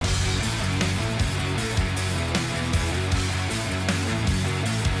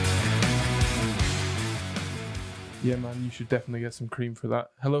Yeah, man, you should definitely get some cream for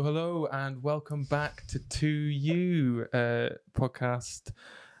that. Hello, and welcome back to You podcast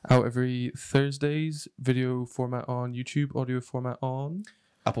out every Thursdays. Video format on YouTube, audio format on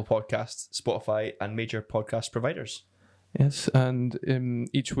Apple Podcasts, Spotify, and major podcast providers. Yes, and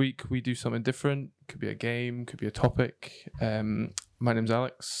each week we do something different. Could be a game, could be a topic. My name's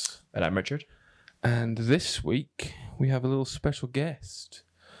Alex. And I'm Richard. And this week we have a little special guest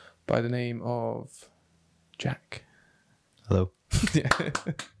by the name of Jack. Hello.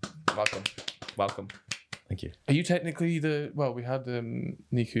 Welcome. Thank you. Are you technically we had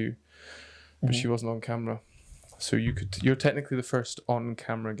Niku, but she wasn't on camera. So you're technically the first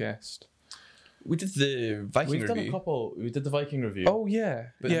on-camera guest. We did the Viking We've review. done a couple. We did the Viking review. Oh yeah,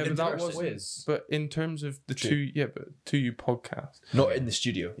 But yeah, in but that person. was quiz. But in terms of the True. To You podcast, Not in the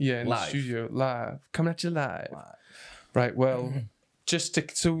studio. yeah, in Live. the studio, live, coming at you live. Right. Well, just to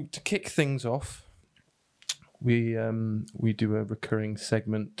kick things off, we do a recurring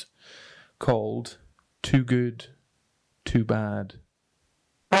segment called "Too Good, Too Bad."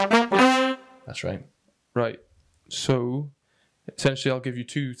 That's right. Right. So, essentially, I'll give you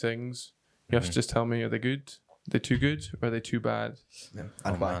two things. You have to just tell me: are they good? Are they too good? Or are they too bad? Yeah. Oh,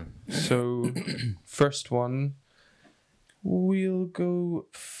 And why? man. So, first one, we'll go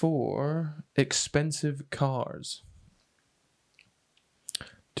for expensive cars.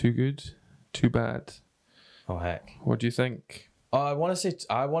 Too good, too bad. Oh heck. What do you think? I want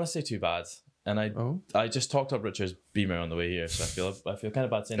to say too bad. And Oh, I just talked up Richard's Beamer on the way here, so I feel kind of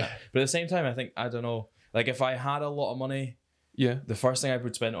bad saying that. But at the same time, I don't know. Like if I had a lot of money, yeah. the first thing I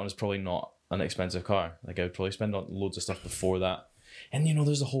would spend on is probably not an expensive car. Like I would probably spend on loads of stuff before that. And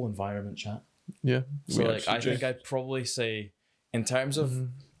there's a whole environment chat. Yeah. So We like I actually think I'd probably say in terms of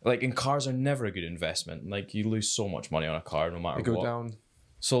like in cars are never a good investment. Like you lose so much money on a car no matter they go what. down.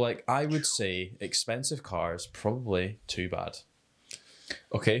 So like I would say expensive cars probably too bad.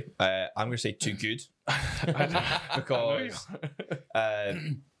 Okay. I'm going to say too good. Because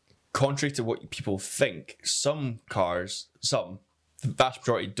contrary to what people think, some cars, the vast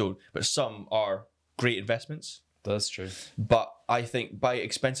majority don't, but some are great investments. That's true. But I think by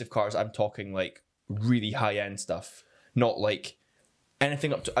expensive cars, I'm talking like really high end stuff, not like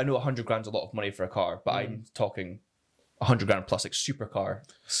anything up to. I know 100 grand's a lot of money for a car, but I'm talking 100 grand plus, like supercar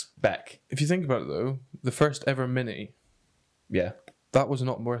spec. If you think about it, though, the first ever Mini, Yeah, that was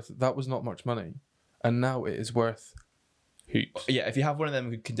not much money, and now it is worth heaps. yeah. If you have one of them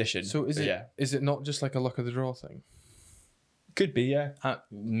in good condition, So is it Yeah, not just like a luck of the draw thing? could be. Yeah,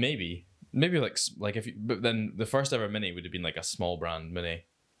 Maybe like if you, but then the first ever Mini would have been like a small brand Mini,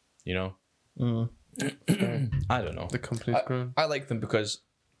 you know. I don't know. The company's grown. I like them because,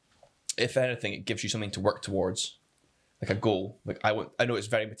 if anything, it gives you something to work towards, like a goal. Like I know it's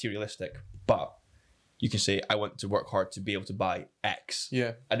very materialistic, but you can say I want to work hard to be able to buy X,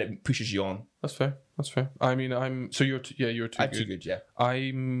 Yeah, and it pushes you on. that's fair. That's fair. I mean, you're too I'm good. too good. Yeah.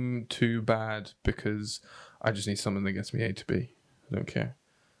 I'm too bad because I just need something that gets me A to B. I don't care.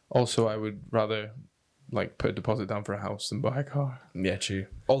 Also, I would rather like put a deposit down for a house than buy a car. Yeah, true.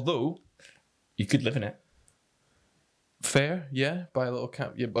 Although, you could live in it. Fair, yeah. Buy a little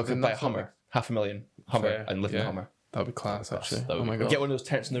camp. Yeah, Or but could buy a Hummer, $500,000 Hummer, Fair, and live in yeah. a Hummer. That'd be class, actually. That would Oh be my cool. god. Get one of those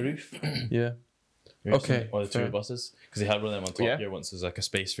tents on the roof. Yeah. You ever Okay, seen one of the fair. tour buses because they had one of them on Top Yeah. Gear once. There's like a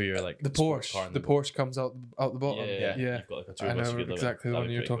space for your like The sports car Porsche. in The Porsche comes out the bottom. Yeah. Yeah. You've got like a tour I bus know you could live in. exactly the That'd one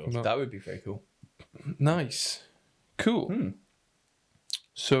be you're pretty talking cool. about. That would be very cool. Nice. Cool.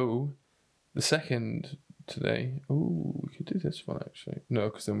 So, the second today. Oh, we could do this one actually. No,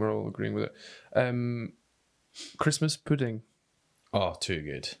 because then we're all agreeing with it. Christmas pudding. Oh, too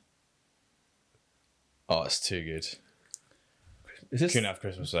good. Oh, it's too good. Is this? Couldn't have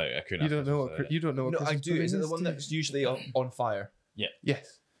Christmas without it. I couldn't You have don't know Christmas what without it. you don't know what No, Christmas I do. pudding Is it the one do you? that's usually on fire?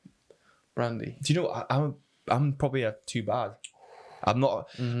 Yes. Brandy. Do you know? I'm probably a too bad. I'm not.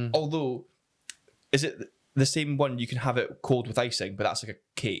 Although, is it the same one? You can have it cold with icing, but that's like a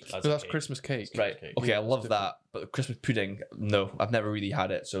cake. So a that's cake. Christmas cake. Right. cake. Okay, Yeah, I love it's that. But Christmas pudding, no. I've never really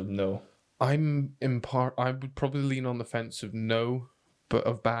had it, so no. I would probably lean on the fence of no, but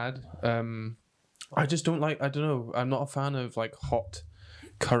of bad. I just don't like. I don't know. I'm not a fan of like hot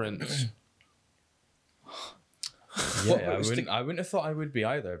currants. Yeah, What about I wouldn't have thought I would be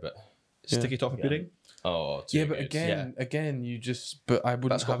either, but Sticky toffee Yeah. pudding. oh, too Yeah, but good. again, you just. But I wouldn't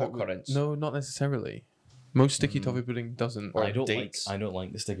That's got have hot it with- currants. No, not necessarily. Most sticky toffee pudding doesn't. Or I don't dates.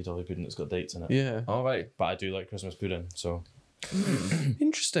 like the sticky toffee pudding that's got dates in it. Yeah. All right. But I do like Christmas pudding, so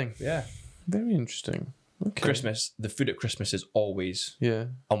Interesting. Yeah. Very interesting. Okay. Christmas. The food at Christmas is always Yeah.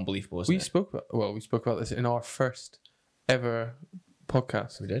 unbelievable, isn't We it? spoke about this in our first ever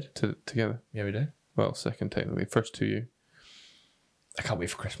podcast We did. together. Yeah, we did. Well, second technically. First to you. I can't wait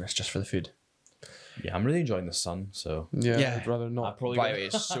for Christmas just for the food. Yeah, I'm really enjoying the sun, so Yeah, Yeah. I'd rather I'll not. probably By the way,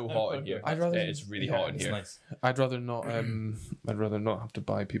 it's so hot in here. I'd rather- It's really yeah, hot in it's here. nice. I'd rather not. I'd rather not have to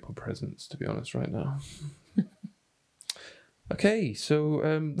buy people presents, to be honest, right now. Okay, so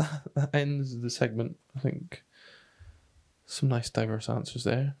that ends the segment. I think some nice diverse answers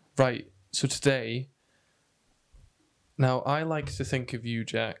there. Right. So today, now I like to think of you,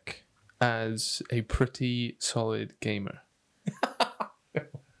 Jack, as a pretty solid gamer.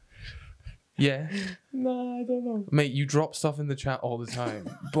 Yeah, Nah, I don't know. mate, you drop stuff in the chat all the time,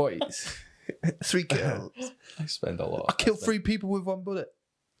 boys. 3 kills. I spend a lot. I killed 3 people with 1 bullet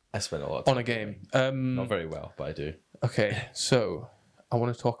I spend a lot of on time a game. Not very well, but I do. Okay, so I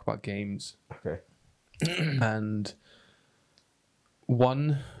want to talk about games. Okay. And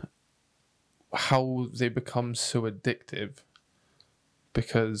one, how they become so addictive.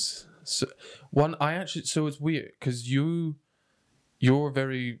 Because so it's weird because you're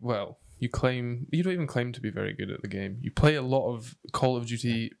very well. You don't even claim to be very good at the game. You play a lot of Call of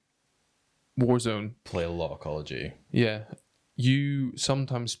Duty, Warzone. Play a lot of Call of Duty. Yeah, you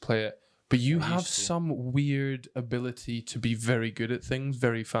sometimes play it, but you I have used to. some weird ability to be very good at things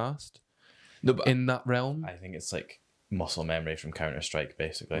very fast. No, but In that realm, I think it's like muscle memory from Counter Strike,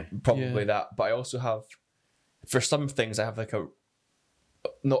 basically. probably Yeah. that. But I also have, for some things, I have like a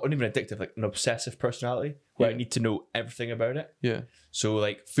not even addictive, like an obsessive personality where I Yeah. need to know everything about it. yeah. So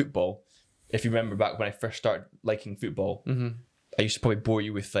like football, if you remember back when I first started liking football, I used to probably bore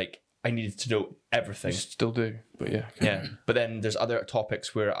you with like I needed to know You everything. still do, but yeah. Yeah, but then there's other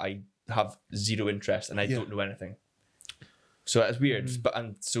topics where I have zero interest and I Yeah. don't know anything. So it's weird, but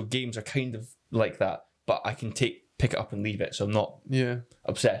and so games are kind of like that, but I can pick it up and leave it, so I'm not Yeah.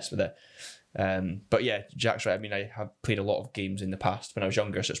 obsessed with it. But yeah, Jack's right. I mean, I have played a lot of games in the past when I was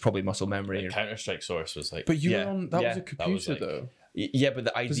younger, so it's probably muscle memory. Counter Strike Source was like. But you Yeah, were on that yeah, was a that was computer like- though. Yeah, but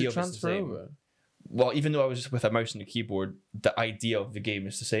the Does idea it of it's the transfer same. over? Well, even though I was with a mouse and a keyboard, the idea of the game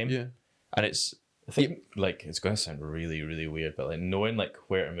is the same, Yeah. and it's I think like it's going to sound really, really weird, but like knowing like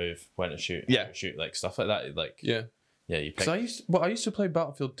where to move, when to shoot, Yeah. how to shoot, like stuff like that. Like Yeah. you Because pick. I used to play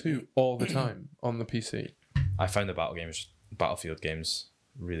Battlefield 2 all the time on the PC. I found the Battlefield games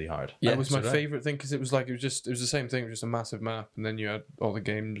really hard. Yeah, That was so my did I. favorite thing because it was the same thing. It was just a massive map, and then you had all the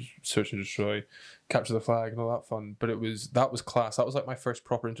games, search and destroy, capture the flag, and all that fun. But that was class. That was like my first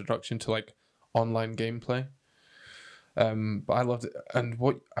proper introduction to like online gameplay. But I loved it. And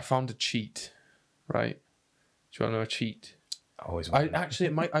what I found a cheat, right? Do you want to know a cheat? I always. I wanted-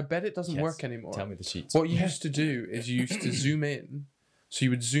 actually I bet it doesn't Yes. work anymore. Tell me the cheats. What you used to do is you used to zoom in. So you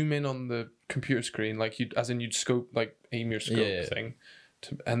would zoom in on the computer screen, like you'd scope, like aim your scope Yeah. thing,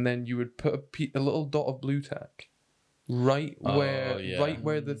 and then you would put a little dot of blue tack right Oh, where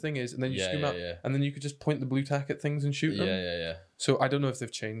yeah. the thing is, and then you Yeah, zoom yeah, out, yeah. and then you could just point the blue tack at things and shoot them. Yeah. So I don't know if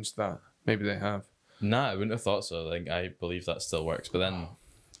they've changed that. Maybe they have. Nah, I wouldn't have thought so. Like I believe that still works, but then a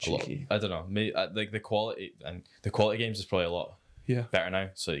lot, Cheeky. I don't know. Maybe like the quality games is probably a lot Yeah. better now,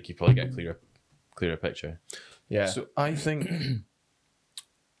 so you could probably get a clearer picture. Yeah. So I think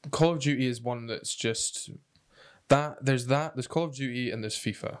Call of Duty is one that's just that. There's Call of Duty and there's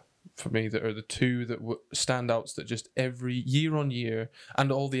FIFA for me that are the two that standouts that just every year on year,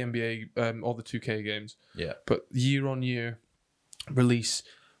 and all the NBA, all the 2K games, Yeah. but year on year release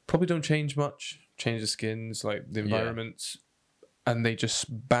probably don't change much. Change the skins, like the Yeah. environments, and they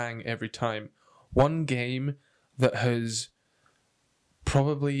just bang every time. One game that has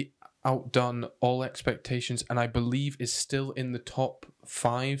probably outdone all expectations, and I believe is still in the top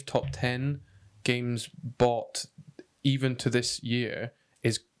 5, top 10 games bought even to this year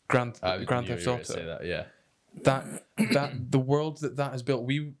is Grand Theft Auto. Say that, yeah. That the world that has built.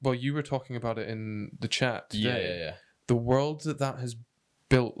 You were talking about it in the chat today. Yeah. The world that has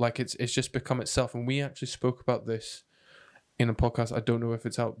built, like it's just become itself, and we actually spoke about this in a podcast. I don't know if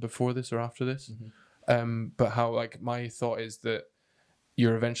it's out before this or after this, but how like my thought is that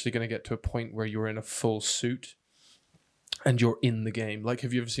you're eventually going to get to a point where you're in a full suit and you're in the game. Like,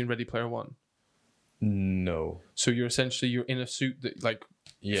 have you ever seen Ready Player One? No. So you're in a suit that like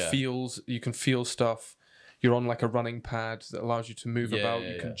Yeah. you can feel stuff. You're on like a running pad that allows you to move Yeah, about.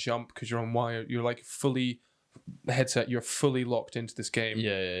 yeah, You can yeah. jump because you're on wire. You're like fully headset. You're fully locked into this game.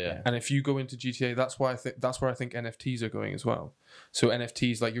 Yeah. And if you go into GTA, that's where I think NFTs are going as well. So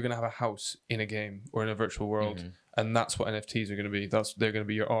NFTs, like you're gonna have a house in a game or in a virtual world, and that's what NFTs are gonna be. They're gonna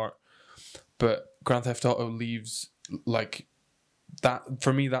be your art. But Grand Theft Auto leaves like that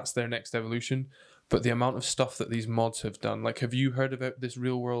for me. That's their next evolution. But the amount of stuff that these mods have done, like, have you heard about this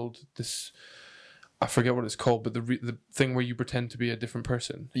real world? I forget what it's called, but the thing where you pretend to be a different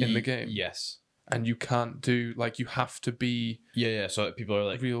person in the game. Yes. and you can't do like you have to be Yeah. So people are a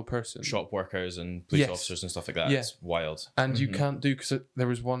like real person. shop workers and police Yes. officers and stuff like that. Yeah. It's wild. And you can't do, because there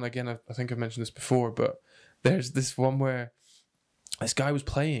was one, again, I think I've mentioned this before, but there's this one where this guy was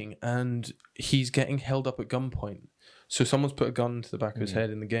playing and he's getting held up at gunpoint. So someone's put a gun to the back of his head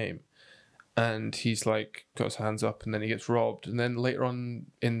in the game, and he's like got his hands up, and then he gets robbed. And then later on,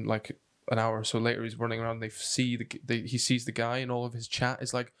 in like an hour or so later, he's running around. He sees the guy, and all of his chat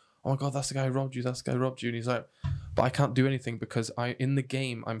is like, "Oh my god, that's the guy who robbed you. That's the guy who robbed you." And he's like, "But I can't do anything because in the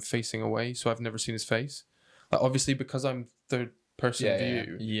game I'm facing away, so I've never seen his face. Like obviously because I'm third person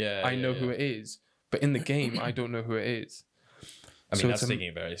view, Yeah. I know who it is, but in the game I don't know who it is." I mean, So that's it's taking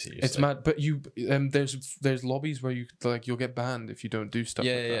it very seriously. It's mad, but there's lobbies where you'll get banned if you don't do stuff.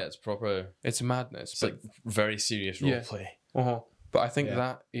 Yeah, like yeah. that. It's proper. It's madness. It's like very serious role play. But I think Yeah.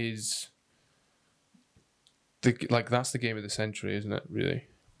 that is that's the game of the century, isn't it? Really,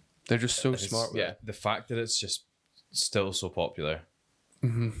 they're just so It's- smart. With yeah. it. The fact that it's just still so popular,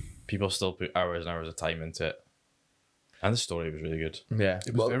 people still put hours and hours of time into it, and the story was really good. Yeah.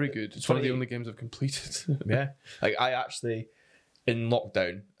 It was very good. It's one of the funny- only games I've completed. Yeah. Like I actually, in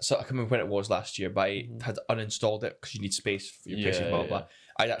lockdown, so I can't remember when it was last year, but I had uninstalled it because you need space for your PlayStation, blah, blah, blah.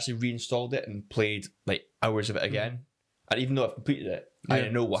 I actually reinstalled it and played like hours of it again. And even though I've completed it, I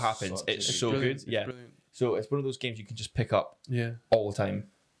know what happens. Such a It's good so brilliant. good. It's Yeah. brilliant. So it's one of those games you can just pick up Yeah. all the time.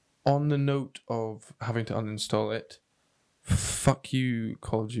 On the note of having to uninstall it, fuck you,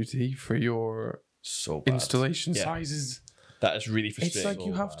 Call of Duty, for your So bad. installation Yeah. sizes. That is really It's frustrating. like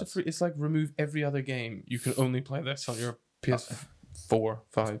you have to. It's like remove every other game. You can only play this on your PS4,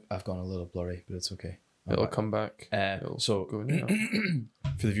 5. I've gone a little blurry, but it's okay. It'll come back. So Go in and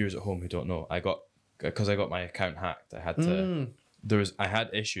out. for the viewers at home who don't know, I got my account hacked. I had to. Mm. I had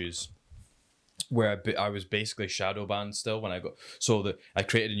issues where I was basically shadow banned still when I got. So that I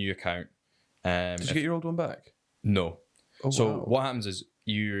created a new account. Did you get your old one back? No. Oh, So wow. what happens is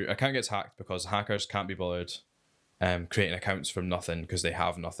your account gets hacked because hackers can't be bothered creating accounts from nothing because they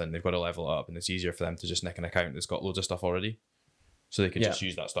have nothing. They've got to level it up, and it's easier for them to just nick an account that's got loads of stuff already, so they can just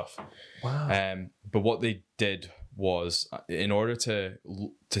use that stuff. Wow. But what they did was, in order to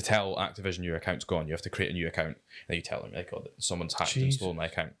tell Activision your account's gone, you have to create a new account, and you tell them like, "Oh, someone's hacked and Jesus. stolen my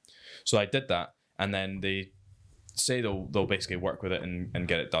account." So I did that, and then they say they'll basically work with it and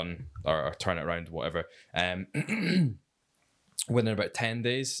get it done or turn it around, whatever. Within about 10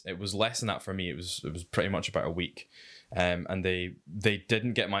 days, it was less than that for me. It was pretty much about a week, and they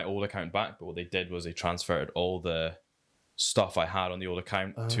didn't get my old account back. But what they did was they transferred all the stuff I had on the old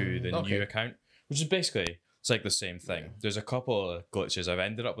account to the new account, which is basically it's like the same thing. There's a couple of glitches. I've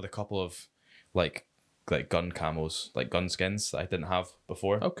ended up with a couple of like gun camos, like gun skins that I didn't have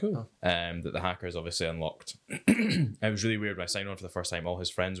before. Oh, cool. That the hackers obviously unlocked. It was really weird when I signed on for the first time. All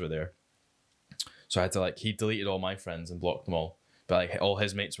his friends were there, so I had to he deleted all my friends and blocked them all, but like all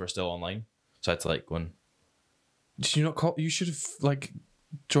his mates were still online. So I had to go and Did you not call? You should have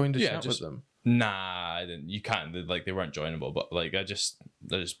joined a Yeah, chat just- with them. nah, I didn't. You can't. They weren't joinable, but I just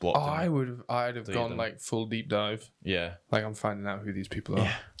blocked Oh, them. I'd have Delete gone them. full deep dive. Yeah, I'm finding out who these people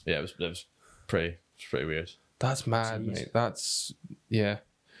are. yeah. It was pretty weird. That's mad, Jeez. mate. That's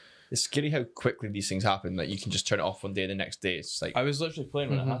It's scary how quickly these things happen. Like you can just turn it off one day and the next day it's like I was literally playing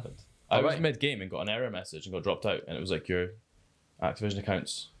when it happened. I was Alright. mid game and got an error message and got dropped out, and it was like your Activision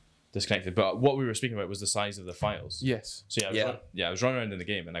account's disconnected. But what we were speaking about was the size of the files. yes. So I was running around in the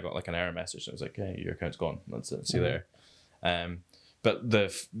game and I got an error message. And it was like, "Hey, your account's gone. That's it. See you later." But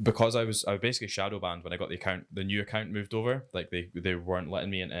because I was basically shadow banned when I got the new account moved over. Like they weren't letting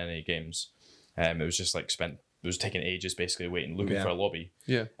me in any games. It was just it was taking ages basically waiting, looking for a lobby.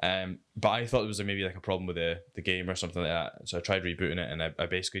 Yeah. But I thought there was maybe a problem with the game or something like that. So I tried rebooting it and I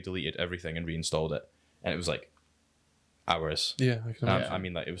basically deleted everything and reinstalled it. And it was hours. Yeah, I can imagine. I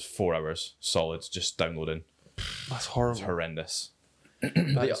mean, it was 4 hours solid just downloading. That's It was horrible. horrendous.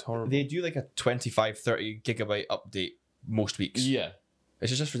 That is horrible. they do a 25-30 gigabyte update most weeks. Yeah.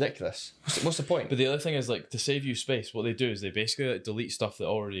 It's just ridiculous. What's the point? But the other thing is to save you space, what they do is they basically delete stuff that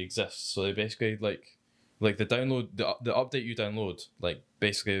already exists. So they basically the download the update you download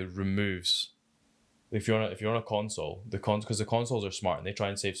basically removes if you're on a console because the consoles are smart and they try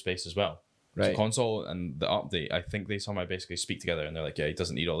and save space as well. So Right. console and the update, I think they somehow basically speak together and they're like, yeah, he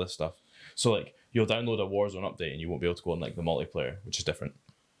doesn't need all this stuff. So you'll download a Warzone update and you won't be able to go on the multiplayer, which is different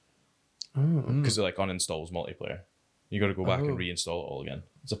because it uninstalls multiplayer. You got to go back and reinstall it all again.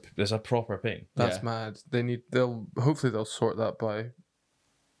 It's a proper pain. That's Yeah. mad. Hopefully they'll sort that by.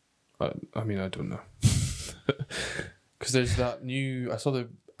 I mean, I don't know. Because there's that new. I saw the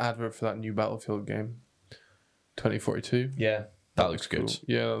advert for that new Battlefield game, 2042. Yeah. That looks good. Cool.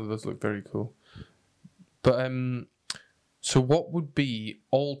 Yeah, that does look very cool. But so what would be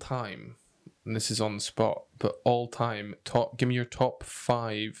all time? And this is on the spot, but all time top. Give me your top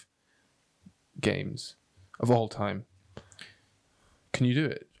 5 games of all time. Can you do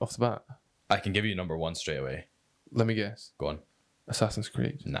it off the bat? I can give you number 1 straight away. Let me guess. Go on. Assassin's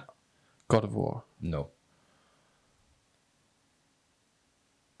Creed, No. God of War. No.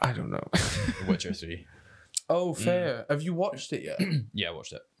 I don't know. Witcher 3. Oh, fair. Have you watched it yet? Yeah, I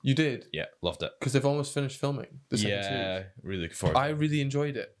watched it. You did, Yeah, loved it. because they've almost finished filming the second Yeah, series. really looking forward to I it. really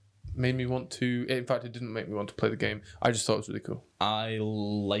enjoyed it. Made me want to. In fact, it didn't make me want to play the game. I just thought it was really cool. I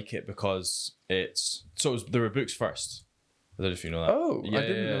like it because it's... So there were books first. I don't know if you know that. Oh, I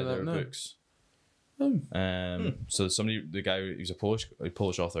didn't know that, there no. were books. Oh. So the guy, he was a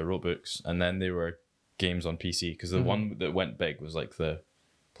Polish author, wrote books, and then they were games on PC, because the one that went big was like the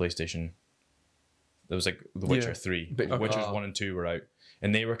PlayStation. There was like The Witcher Yeah. 3. Big- Witchers Ah. 1 and 2 were out,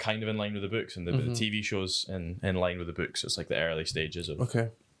 and they were kind of in line with the books, and the TV shows in line with the books. It's like the early stages of. Okay.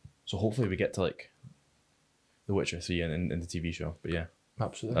 So hopefully we get to like The Witcher 3 in the TV show. But yeah,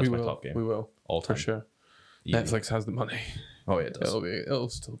 Absolutely. That's we my will. top game. We will. all For time. sure. Easy. Netflix has the money. Oh yeah, it does. It'll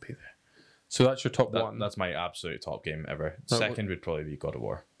still be there. So that's your top one. That's my absolute top game ever. Right, Second would probably be God of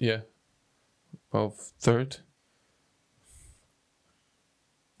War. Yeah. Well, third.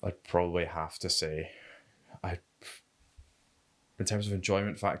 I'd probably have to say, in terms of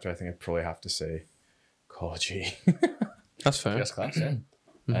enjoyment factor, I think I'd probably have to say Call of Duty. That's fair. First class,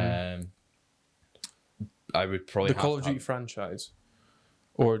 yeah. I would probably The Call of have Duty franchise,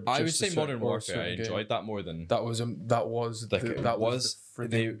 or I would just say a Modern certain- or a Warfare. I certain game? enjoyed that more than That was like the, it that was. the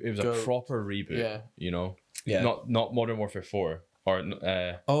They, friggin' it was a goat. proper reboot. Yeah. You know. Yeah. Not Modern Warfare 4 or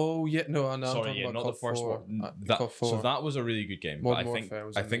Oh yeah, no, I'm sorry, talking yeah, about not COD the first 4. one. COD 4. So that was a really good game. Modern but I think Warfare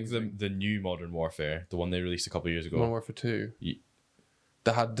was I think amazing. the new Modern Warfare, the one they released a couple of years ago. Modern Warfare 2. Ye-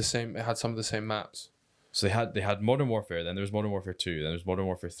 That had the same. It had some of the same maps. So they had Modern Warfare, then there was Modern Warfare 2, then there was Modern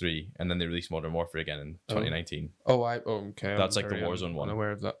Warfare 3, and then they released Modern Warfare again in 2019. Okay. That's like the Warzone one.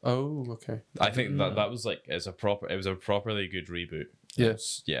 Unaware of that. Oh, okay. I think that was like it was a properly good reboot.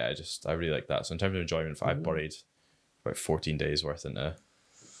 Yes. Yeah, I really like that. So in terms of enjoyment, I buried about 14 days worth into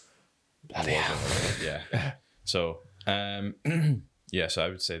Warzone. Yeah. So yeah, so I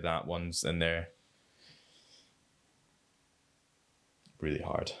would say that one's in there. Really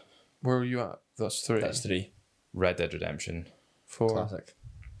hard. Where were you at? That's 3. That's 3. Red Dead Redemption. 4. Classic.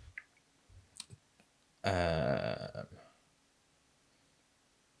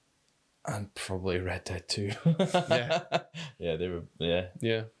 And probably Red Dead 2. Yeah. Yeah, they were. Yeah,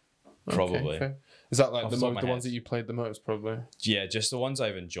 Yeah. probably. fair. Is that like Off the the top of my ones head. that you played the most? Probably. Yeah, just the ones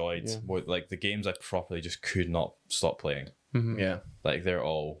I've enjoyed. Yeah. Were, like the games I properly just could not stop playing. Yeah. Like they're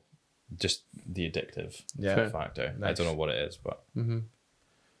all just the addictive Yeah. factor. I Nice. don't know what it is, but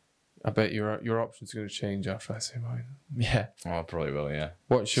I bet your options are going to change after I say mine. Yeah. oh, I probably will. Yeah.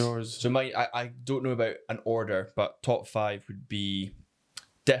 What's yours? So I don't know about an order, but top 5 would be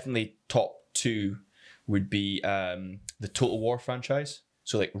definitely top 2 would be the Total War franchise.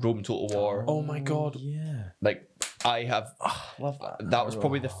 So like Rome Total War. Oh my god. Yeah. Like I have Love that. that was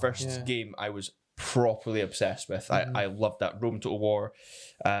probably the first Yeah. game I was properly obsessed with. I loved that Rome Total War,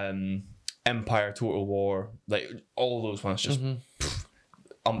 Empire Total War, like all those ones. Just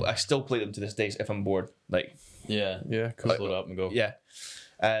I still play them to this day if I'm bored. Like Yeah. Yeah. Just load it up and go. yeah,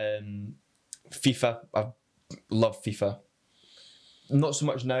 FIFA. I love FIFA. Not so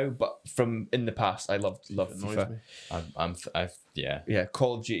much now, but from in the past, I loved Annoys FIFA. me. Yeah. Yeah,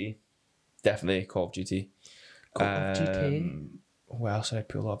 Call of Duty, definitely Call of Duty. Call of Duty. What else did I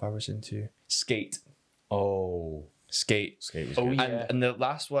put a lot of hours into? Skate. Oh, Skate. Skate was Oh, good. yeah. And the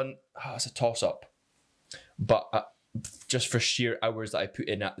last one, it's a toss up. But just for sheer hours that I put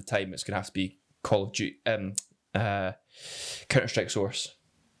in at the time, it's gonna have to be Call of Duty, Counter Strike Source.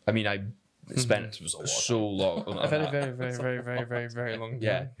 I mean, I spent It was a lot of so long on Very, that. very long.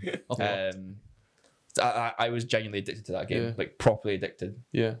 Yeah. Time. I was genuinely addicted to that game, Yeah. like properly addicted.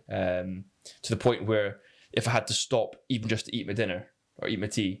 Yeah. To the point where if I had to stop even just to eat my dinner or eat my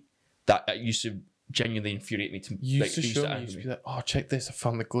tea, that used to genuinely infuriate me. You Like, used to it show me. anger You used to be like, "Oh, check this! I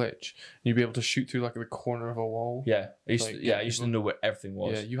found the glitch." And you'd be able to shoot through like the corner of a wall. Yeah, I used Like, to, I used to know where everything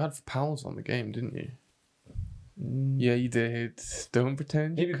was. Yeah, you had pals on the game, didn't you? Yeah, you did. Don't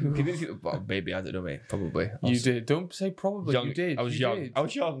pretend. Maybe, you're cool. maybe I don't know, mate. Probably I You was did. Don't say probably. young. You did. I was You young. did. I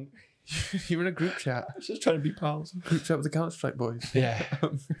was young. You were in a group chat. I was just trying to be pals. Group chat with the Counter Strike boys. Yeah,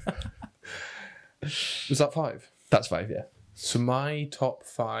 Was that 5? that's 5. Yeah. So my top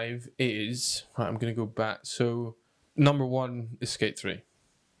 5 is right. I'm gonna go back. So number 1 is Skate 3.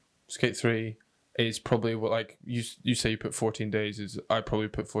 Skate 3 is probably what, like you say you put 14 days. Is I probably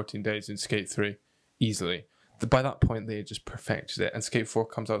put 14 days in Skate 3. easily. By that point, they had just perfected it, and Skate 4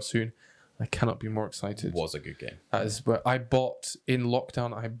 comes out soon. I cannot be more excited. It was a good game. That is where I bought in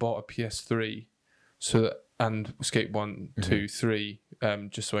lockdown. I bought a PS3, and Skate 1, 2, 3,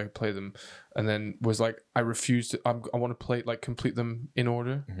 just so I could play them, and then was like, I refused. I want to play complete them in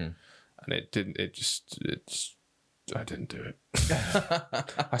order, and it didn't. It just. I didn't do it.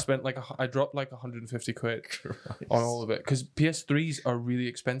 I spent I dropped like 150 quid on all of it because PS3s are really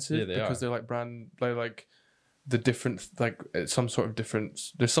expensive because they're like they're like the different some sort of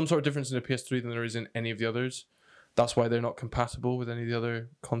difference. There's some sort of difference in a PS3 than there is in any of the others. That's why they're not compatible with any of the other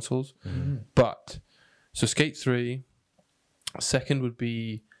consoles. But so Skate 3, second would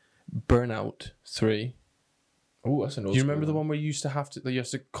be Burnout 3. Oh, that's an old. Do you remember the one where you used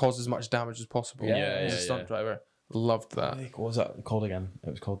to cause as much damage as possible? Yeah, as a stunt driver. Loved that. What was that called again? It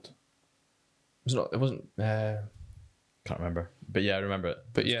was called. It wasn't. Can't remember. But yeah, I remember it.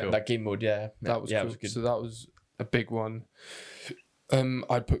 But It was yeah, cool. That game mode, yeah. that was yeah, cool. it was good. So that was a big one.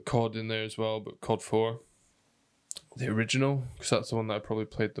 I'd put COD in there as well, but COD 4, the original, because that's the one that I probably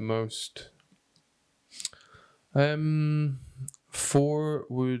played the most. 4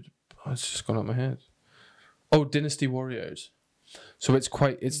 would. Oh, it's just gone out of my head. Oh, Dynasty Warriors. So it's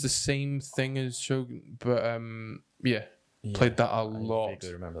the same thing as Shogun, but yeah, played that a lot. I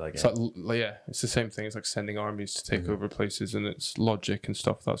vaguely remember that It's game. it's the same thing. It's like sending armies to take over places, and it's logic and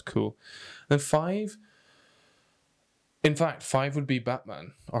stuff. That's cool. Then 5. In fact, 5 would be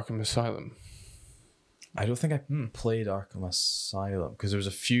Batman: Arkham Asylum. I don't think I played Arkham Asylum because there was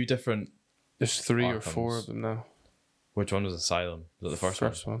a few different. There's 3 or 4 Arkhams. of them now. Which one was Asylum? Was that the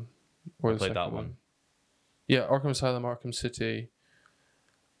first one? one. Or I the played second that one. Yeah, Arkham Asylum, Arkham City,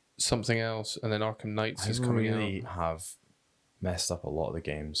 something else, and then Arkham Knights is coming really out. have messed up a lot of the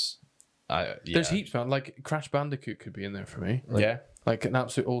games. There's heaps, man. Like Crash Bandicoot could be in there for me. Yeah. Like an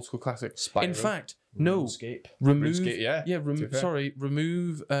absolute old school classic. Spyro. In fact, no. Escape. Remove. RuneScape, yeah, to be fair. Sorry.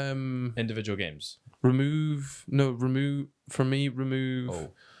 Remove. Individual games. Remove. No. Remove. For me. Remove.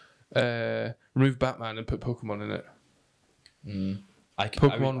 Remove Batman and put Pokemon in it. I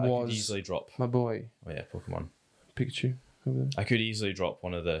could was- easily drop. My boy, Oh yeah, Pokemon. Pikachu. Over there. I could easily drop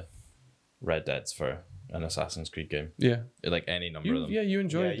one of the Red Deads for an Assassin's Creed game. Yeah. Like any number of them. You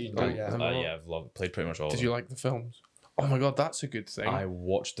enjoyed. Yeah, you enjoyed, yeah. them a lot. Yeah, I've played pretty much all of Did them. you like the films? Oh my god, that's a good thing. I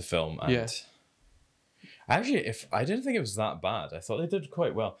watched the film and Yeah. actually, if I didn't think it was that bad, I thought they did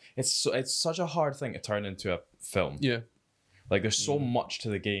quite well. It's such a hard thing to turn into a film. Yeah. Like there's so much to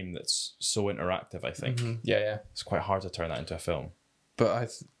the game that's so interactive. I think Yeah, yeah. it's quite hard to turn that into a film.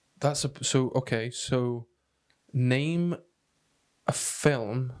 But so name a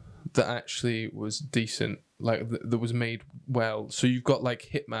film that actually was decent, like that was made well. So you've got like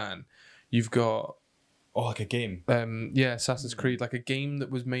Hitman, you've got Oh, like a game. Assassin's Creed, like a game that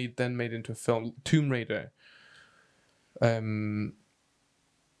was made into a film. Tomb Raider.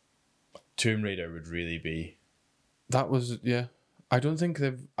 Tomb Raider would really be. That was I don't think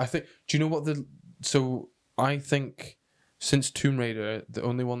they've. I think. Do you know what the? So I think since Tomb Raider, the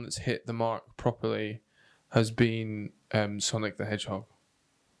only one that's hit the mark properly has been Sonic the Hedgehog.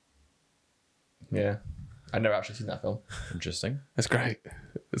 Yeah. I've never actually seen that film. Interesting. It's great.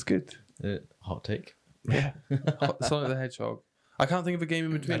 It's good. Hot take. Yeah, Sonic the Hedgehog. I can't think of a game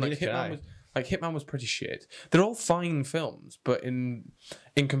in between. Neither can I. Hitman was pretty shit. They're all fine films, but in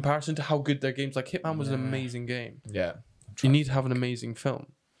comparison to how good their games, like Hitman was an amazing game. Yeah. You need to have an amazing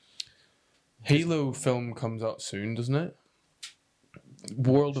film. Halo film comes out soon, doesn't it?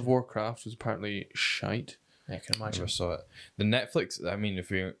 World of Warcraft was apparently shite. Yeah, I can I imagine. never saw it. The Netflix. I mean,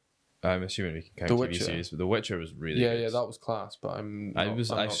 I'm assuming we can count The TV Witcher. series, but The Witcher was really Yeah, good. yeah, that was class, but I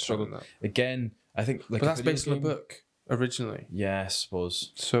not struggled. playing that. Again, I think like But a that's video based on a game- book originally. Yeah, I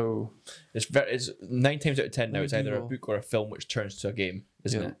suppose. So It's 9 times out of 10 now. Let me It's either a Google. book or a film which turns to a game,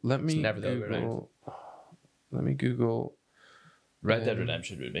 isn't yeah, it? let me It's never the other way around. Google. Let me Google Red Dead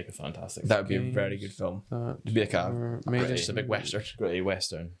Redemption would make a fantastic. That would be a Games. very good film. that. It'd be like were made Just a big western. gritty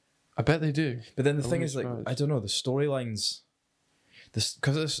western. I bet they do. But then the I thing wouldn't is, be like, surprised. I don't know, the storylines.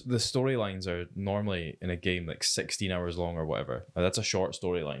 Because the storylines are normally in a game like 16 hours long or whatever. Now, that's a short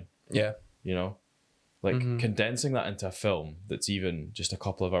storyline, Yeah. you know? Like Mhm. condensing that into a film that's even just a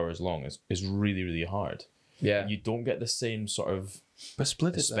couple of hours long is really, really hard. Yeah. You don't get the same sort of, But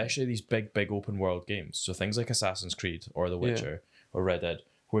split it. especially these big open world games. So things like Assassin's Creed or The Witcher or Red Dead,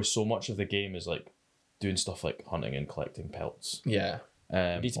 where so much of the game is like doing stuff like hunting and collecting pelts. Yeah.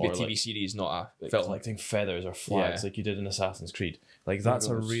 It needs to be a or, TV like, series, not a like film. collecting feathers or flags like you did in Assassin's Creed. Like that's a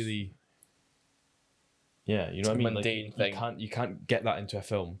goes. really you know what I a mean? Like mundane you thing. can't get that into a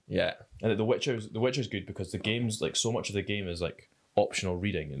film. Yeah. And The Witcher's good because the game's like so much of the game is like optional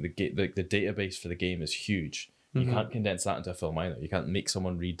reading, and the database for the game is huge. You can't condense that into a film either. You can't make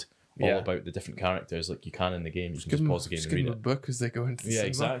someone read all about the different characters like you can in the game. You can just pause the game and read them a it. book as they go into the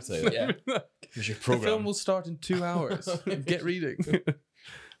Yeah, cinema. exactly. Yeah. Here's your The program. film will start in 2 hours. Get reading.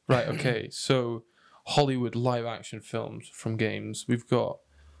 Right, okay. So, Hollywood live action films from games. We've got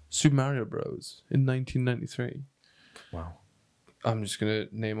Super Mario Bros. In 1993. Wow. I'm just going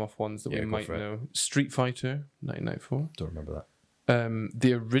to name off ones that Yeah, we go might for it. know. Street Fighter, 1994. Don't remember that.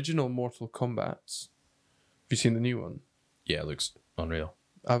 The original Mortal Kombat's. Have you seen the new one? Yeah, it looks unreal.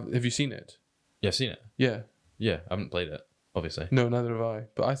 Have you seen it? Yeah, I've seen it. Yeah. Yeah, I haven't played it, obviously. No, neither have I.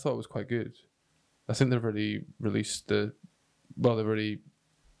 But I thought it was quite good. I think they've already released they've already,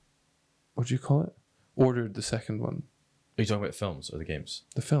 what do you call it? Ordered the second one. Are you talking about films or the games?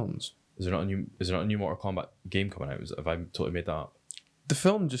 The films. Is there not a new Mortal Kombat game coming out? Have I totally made that up? The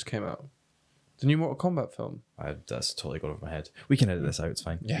film just came out. The new Mortal Kombat film. That's totally got over my head. We can edit this out. It's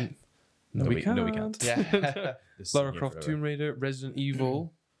fine. Yeah. No, we can't. No, we can't. Yeah. This is Lara here Croft, forever. Tomb Raider, Resident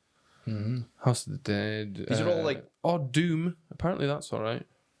Evil, Mhm. House of the Dead. These are all, like- Doom. Apparently that's all right.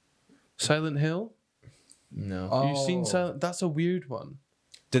 Silent Hill. No. Have you seen Silent? That's a weird one.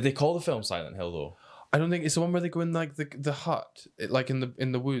 Did they call the film Silent Hill though? I don't think it's the one where they go in like the hut, like in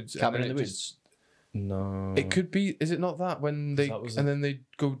the woods. and Cabin then in the it Woods. just- No. It could be. Is it not that when they That was and then they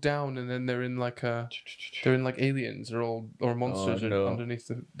go down and then they're in like aliens or monsters no. underneath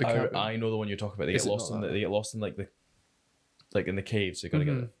the cabin. I know the one you're talking about. They Is get it lost not in that? they get lost in like in the caves. They gotta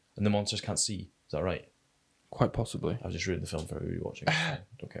get Mhm. it, and the monsters can't see. Is that right? Quite possibly. I was just reading the film for everybody watching. It's fine.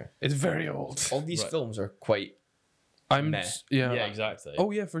 Don't care. It's very old. All these Right. films are quite. I'm Meh. yeah. exactly.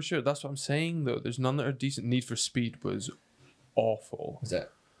 Oh yeah, for sure. That's what I'm saying though. There's none that are decent. Need for Speed was awful, Is it?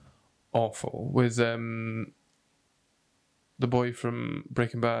 awful with the boy from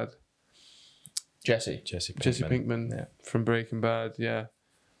Breaking Bad, Jesse. Jesse Pinkman. Jesse Pinkman Yeah. from Breaking Bad. Yeah,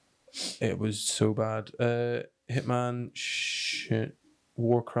 it was so bad. Hitman, shit.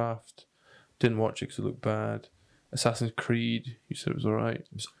 Warcraft, didn't watch it because it looked bad. Assassin's Creed, you said it was alright.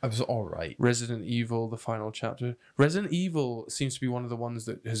 It was all right. Resident Evil, the final chapter. Resident Evil seems to be one of the ones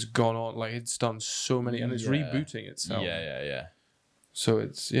that has gone on. Like it's done so many, and it's Yeah. rebooting itself. Yeah. So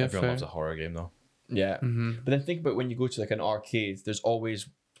it's Everyone fair. loves a horror game though. Yeah. Mm-hmm. But then think about when you go to like an arcade, there's always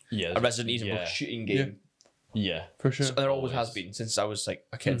Yeah. a Resident Evil Yeah. shooting game. Yeah. For sure. So there always has Always. been since I was like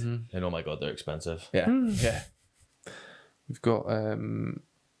a kid. Mhm. And oh my god, they're expensive. Yeah. Mm. Yeah. We've got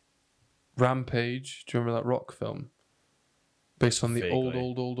Rampage. Do you remember that rock film? Based on the Vaguely.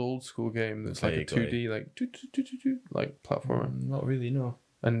 old school game that's like a Vaguely. 2D, like like platformer. Not really, no.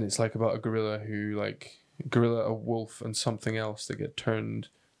 And it's like about a gorilla, a wolf, and something else that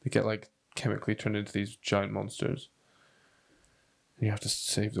get like chemically turned into these giant monsters. And you have to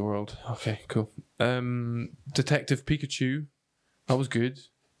save the world. Okay, cool. Detective Pikachu, that was good.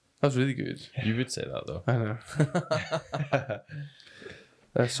 That was really good. You would say that though. I know.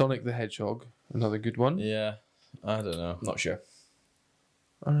 Sonic the Hedgehog, another good one. Yeah. I don't know. Not sure.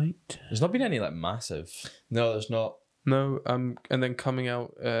 All right. There's not been any like massive. No, there's not. No, and then coming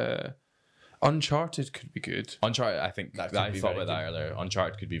out, Uncharted could be good. Uncharted, I think That could I be thought very about that earlier.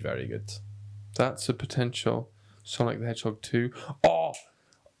 Uncharted could be very good. That's a potential. Sonic the Hedgehog 2. Oh,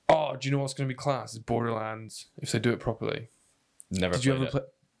 do you know what's going to be class? It's Borderlands, if they do it properly. Never Did you played ever play?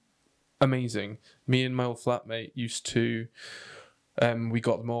 Amazing. Me and my old flatmate used to, we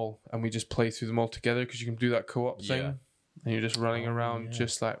got them all, and we just play through them all together, because you can do that co-op thing. Yeah. And you're just running Oh, around, yeah.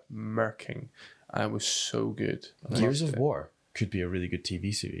 just like murking. And it was so good. I Gears loved of it. War could be a really good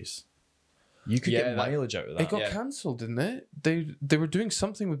TV series. You could Yeah, get that- mileage out of It that. got Yeah. cancelled, didn't it? They were doing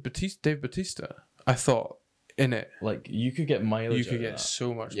something with Dave Batista, I thought, in it. Like you could get mileage. You could out get of that.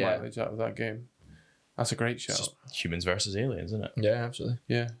 so much Yeah. mileage out of that game. That's a great It's shout. just humans versus aliens, isn't it? Yeah, absolutely.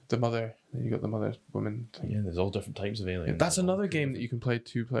 Yeah, you got the mother woman thing. Yeah, there's all different types of aliens. That's All another different game that you can play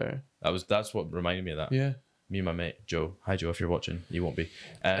 2-player. That's what reminded me of that. Yeah, Me and my mate Joe. Hi Joe, if you're watching, you won't be.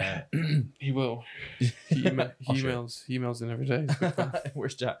 he will. He I'll show emails in every day. It's good fun.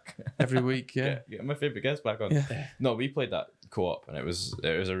 Where's Jack? Every week, yeah. Get my favorite guest back on. Yeah. No, we played that co-op, and it was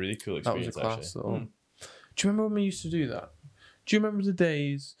a really cool That was a experience. class actually. little. Do you remember when we used to do that? Do you remember the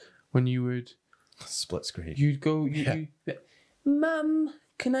days when Split screen. you'd go, Yeah. Mum,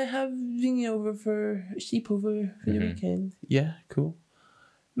 can I have Vingy over for sleepover for the Mhm. weekend? Yeah, cool.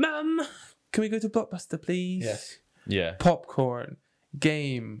 Mum, can we go to Blockbuster, please? Yes. Yeah. Popcorn,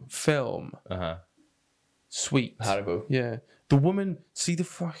 game, film, sweet. Haribo. Yeah. The woman, see there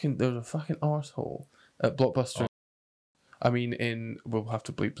was a fucking arsehole at Blockbuster. I mean, we'll have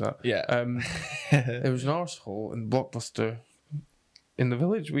to bleep that. Yeah. There was an arsehole in Blockbuster in the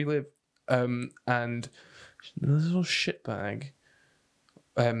village we live. And this little shitbag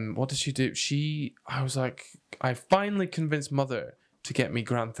what did she do? I was like, I finally convinced Mother to get me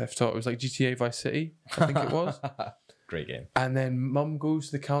Grand Theft Auto. It was like GTA Vice City, I think it was. Great game. And then Mum goes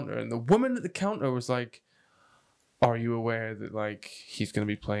to the counter, and the woman at the counter was like, "Are you aware that like he's going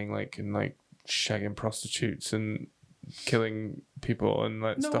to be playing like and like shagging prostitutes and killing people and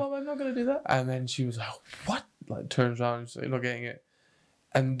like stuff?" I'm not gonna do that. And then she was like, "What?" Like turns around and she's like, "You're not getting it."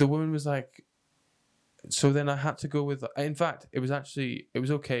 And the woman was like, so then I had to go with. In fact, it was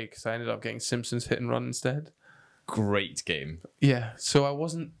okay because I ended up getting Simpsons Hit and Run instead. Great game. Yeah, so I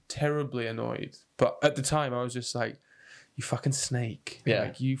wasn't terribly annoyed, but at the time I was just like, "You fucking snake! Yeah.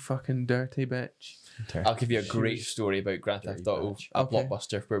 Like you fucking dirty bitch!" I'll give you a great Shoes. story about Grand Theft Dirty Auto bitch. at Okay.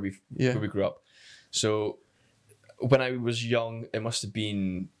 Blockbuster where Yeah. we grew up. So when I was young, it must have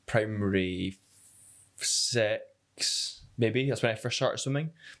been primary 6, maybe. That's when I first started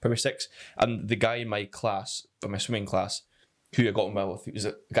swimming, primary 6. And the guy in my class, or my swimming class, who I got on well with, he was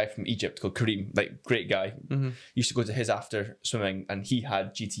a guy from Egypt called Kareem, like great guy. Used to go to his after swimming, and he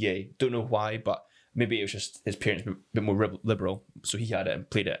had GTA. Don't know why, but maybe it was just his parents were a bit more liberal, so he had it and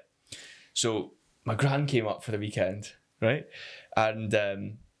played it. So my gran came up for the weekend, right?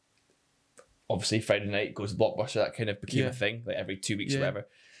 And obviously Friday night goes to Blockbuster. That kind of became Yeah. a thing, like every 2 weeks or Yeah. whatever.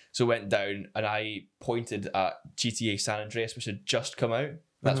 So went down and I pointed at GTA San Andreas, which had just come out.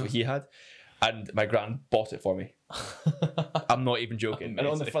 That's what he had. And my gran bought it for me. I'm not even joking. And on the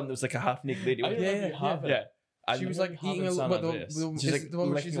Amazing. front there was like a half naked lady. I with- remember yeah, you having yeah. And She was remember like having eating a San what, Andreas. the, She's is like the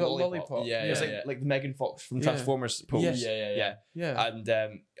one where she's licking got a a lollipop. lollipop. Yeah, It was yeah. like the Megan Fox from Yeah. Transformers pose. Yes. Yeah. Yeah.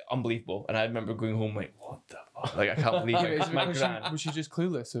 And unbelievable. And I remember going home like, what the fuck? Like I can't believe Yeah, it. but is it My because gran. was she just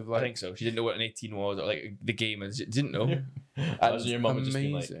clueless of I like think so. She didn't know what an 18 was or like the game is. She didn't know. Imagine your mum would just be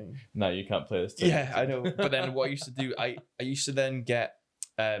like, amazing? "No, you can't play this." Yeah, I know. But then what I used to do, I used to then get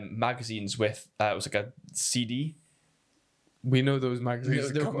magazines with it was like a CD. We know those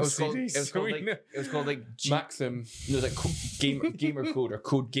magazines. They were- come it with was called, CDs. it was called We like know. it was called like Maxim. it was like gamer code or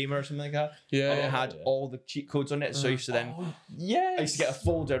code gamer or something like that. Yeah. And it yeah. had yeah. all the cheat codes on it. So I used to then Yeah. I used to get a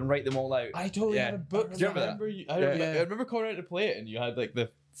folder and write them all out. I totally Yeah. had a book. Do you remember that? Yeah. I remember coming out to play it, and you had like the.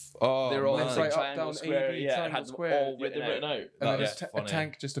 Oh, They were all man. like Right, up, triangle, down, square, A, B, yeah, it triangle, had them square. all Yeah, they're written written out. out. And That then was a funny.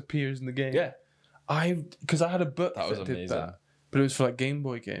 tank just appears in the game. Yeah, Because I had a book That was that did amazing. that, but it was for like Game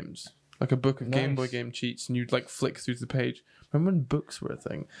Boy games, like a book of Game Boy Nice. game cheats, and you'd like flick through the page. Remember when books were a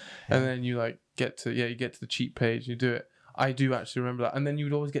thing, and then you like get to the cheat page, you do it. I do actually remember that, and then you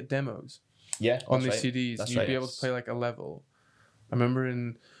would always get demos yeah. on that's the right. CDs. That's You'd right, be able to yes. play like a level. I remember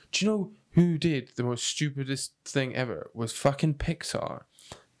do you know who did the most stupidest thing ever? Was fucking Pixar.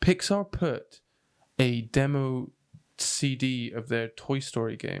 Pixar put a demo CD of their Toy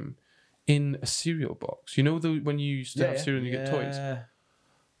Story game in a cereal box. You know when you used to have cereal and you get toys?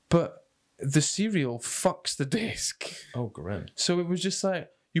 But the cereal fucks the disc. Oh, grim. So it was just like,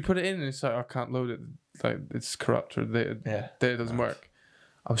 you put it in and it's like, I can't load it. Like, it's corrupt or Yeah. there it doesn't work.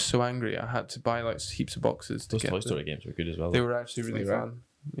 I was so angry. I had to buy like heaps of boxes to Those get Toy the- Story games were good as well. They were actually really They were. fun.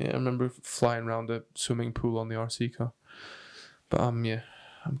 Yeah, I remember flying around a swimming pool on the RC car. But yeah,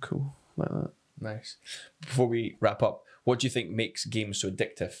 I'm cool like that. Nice. Before we wrap up, what do you think makes games so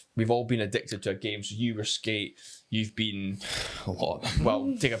addictive? We've all been addicted to a game. So you were Skate. You've been a lot.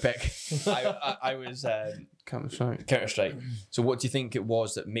 well. Take a pick. I was Counter Strike. Counter Strike. So what do you think it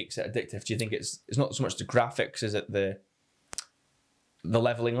was that makes it addictive? Do you think it's not so much the graphics? Is it the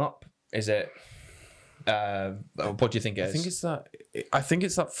leveling up? Is it? What do you think it is? I think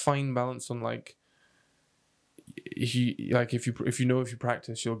it's that fine balance on like, if you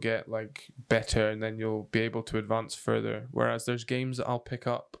practice, you'll get like better, and then you'll be able to advance further. Whereas there's games that I'll pick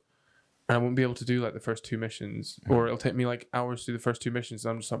up, and I won't be able to do like the first 2 missions, or it'll take me like hours to do the first 2 missions.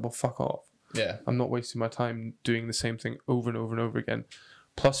 And I'm just like, well, fuck off. Yeah. I'm not wasting my time doing the same thing over and over and over again.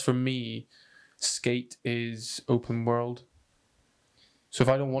 Plus, for me, Skate is open world. So if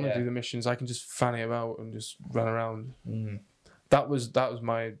I don't want to Yeah. do the missions, I can just fanny about and just run around. Mm.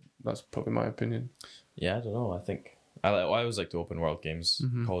 That's probably my opinion. Yeah, I don't know. I think I always like the open world games,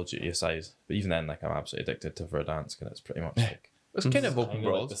 Mhm. Call of Duty aside. But even then, like I'm absolutely addicted to Verdansk, and it's pretty much like It's kind of open kind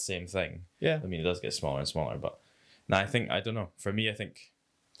of like world. the same thing. Yeah. I mean, it does get smaller and smaller, but no, I don't know. For me, I think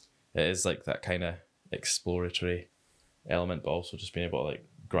it is like that kind of exploratory element, but also just being able to like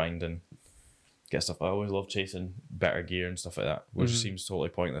grind and get stuff. I always love chasing better gear and stuff like that, which Mhm. seems totally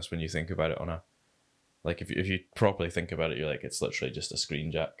pointless when you think about it on a. Like if you properly think about it, you're like, it's literally just a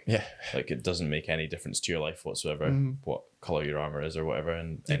screen jack. Yeah. Like it doesn't make any difference to your life whatsoever Mhm. what color your armor is or whatever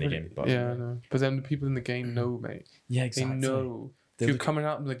in any game. But Yeah, I know. But then the people in the game know, mate. yeah, They know. They if you're look at- coming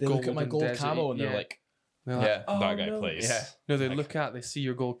out with They gold look at my gold desert, camo and they're yeah. like, They're Yeah. oh, that guy no. plays. Yeah. No, they Like- look at, they see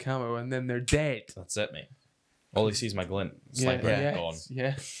your gold camo, and then they're dead. That's it, mate. All he sees is my glint. Sniper gone.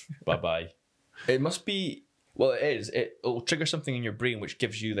 Yeah. Bye bye. It must be. Well, it is. It'll trigger something in your brain which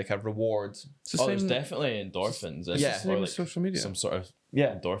gives you like a reward. It's the There's same. definitely endorphins. It's Yeah. the same Or with social media. some sort of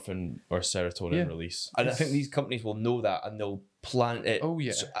Yeah. endorphin or serotonin Yeah. release. And I think these companies will know that and they'll plant it. Oh,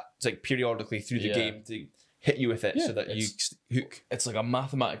 yeah. It's like periodically through the Yeah. game to hit you with it Yeah, so that you hook. It's like a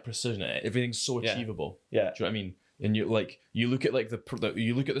mathematic precision. Everything's so Yeah. achievable. Yeah. Do you know what I mean? And you look at you look at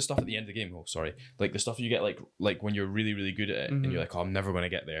the stuff at the end of the game. Oh, sorry, like the stuff you get like when you're really really good at it, and Mhm. you're like, oh, I'm never going to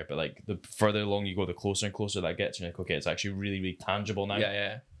get there. But like the further along you go, the closer and closer that gets. And you're like, okay, it's actually really really tangible now.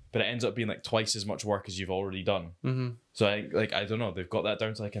 Yeah. But it ends up being like twice as much work as you've already done. Mm-hmm. So I don't know. They've got that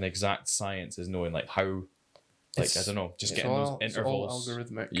down to like an exact science, is knowing like how, like I don't know, just getting those intervals. It's all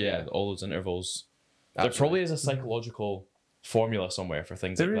algorithmic. Yeah, all those intervals. There Absolutely. probably is a psychological formula somewhere for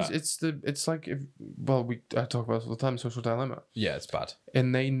things There like is. that. It's like I talk about it all the time. Social dilemma, Yeah, it's bad.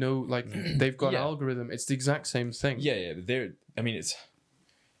 and they know like they've got Yeah. an algorithm. It's the exact same thing. Yeah. I mean,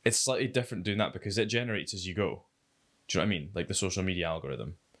 it's slightly different doing that because it generates as you go. Do you know what I mean? Like the social media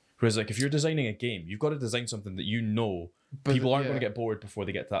algorithm. Whereas, like if you're designing a game, you've got to design something that you know But people aren't yeah. going to get bored before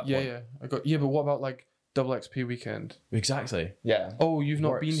they get to that Yeah, point. yeah. But what about like double XP weekend? Exactly. Yeah. Oh, you've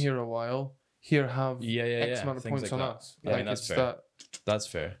not Works. been here a while. Here, have Yeah. X amount of Things points like on that. us. I mean, that's it's fair. that. That's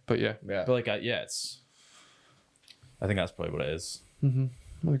fair. But yeah, Yeah. But like, it's. I think that's probably what it is. I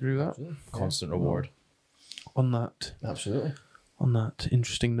agree with that. Constant reward. On that, Absolutely. on that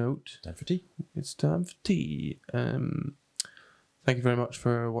interesting note, Time for tea. it's time for tea. Thank you very much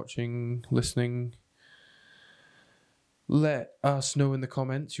for watching, listening. Let us know in the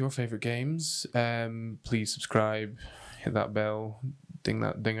comments your favorite games. Please subscribe, hit that bell, ding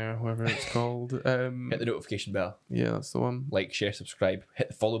that dinger, whatever it's called. Hit the notification bell. Yeah, that's the one. Like, share, subscribe. Hit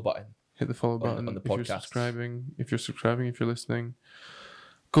the follow button. Hit the follow on button the if you're podcast. subscribing. If you're listening,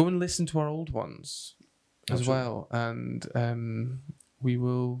 go and listen to our old ones as Absolutely. well, and we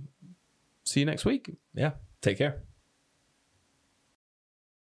will see you next week. Yeah. Take care.